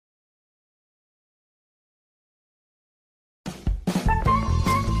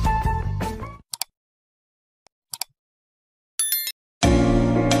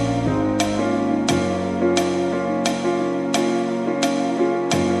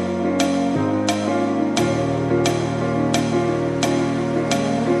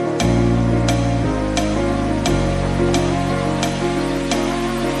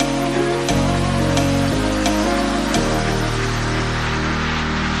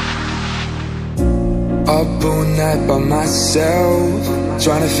Up all night by myself,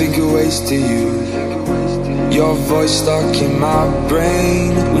 trying to think of ways to you. Your voice stuck in my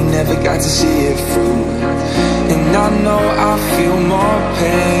brain, we never got to see it through. And I know I feel more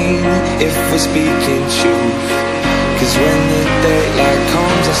pain if we're speaking truth. Cause when the daylight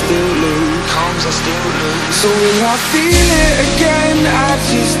comes I still lose. So will I feel it again? I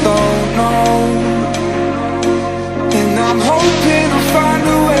just don't know. And I'm hoping I'll find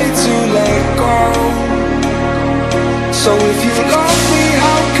a way to let go. So if you love me,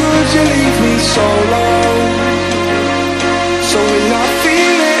 how could you leave me so low? So will I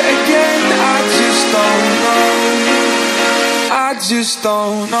feel it again? I just don't know. I just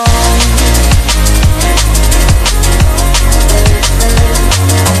don't know.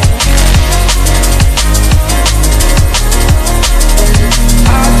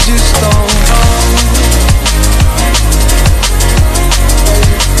 I just don't know.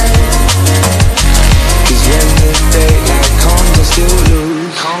 Cause when the daylight comes I still lose.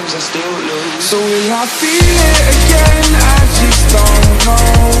 So will I feel it again? I just don't know.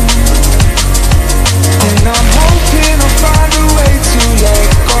 And I'm hoping I'll find a way to let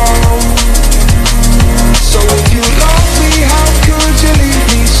go. So if you love me, how could you leave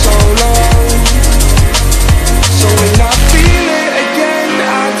me so low? So will I feel it again?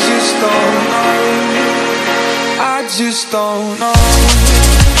 I just don't know. I just don't know.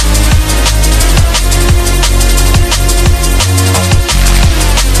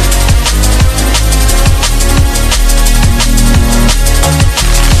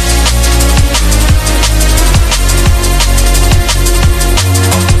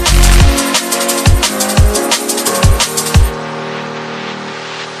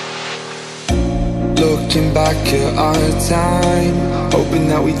 Looking back at our time, hoping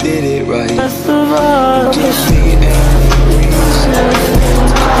that we did it right. Give me every reason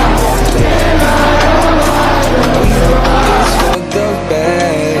we wrote this for the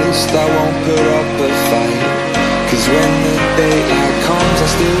best. I won't put up a fight. Cause when the daylight comes I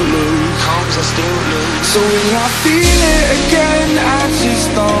still lose. So will I feel it again? I just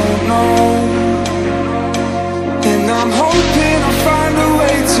don't know. And I'm hoping I'll find a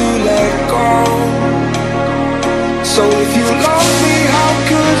way to let go. So if you love me, how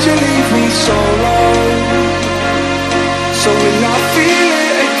could you leave me so low? So will I feel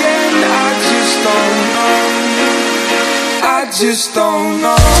it again? I just don't know. I just don't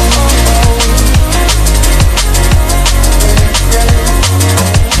know.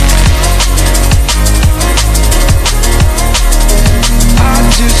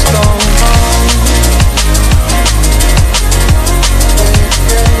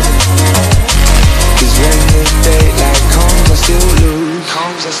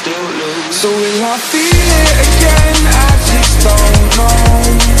 So will I feel it again? I just don't know.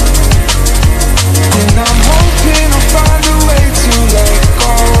 And I'm hoping I'll find a way to let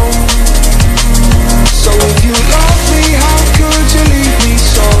go. So if you love me, how could you leave me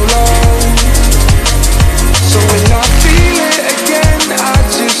so low? So will I feel it again? I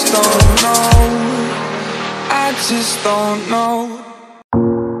just don't know. I just don't know.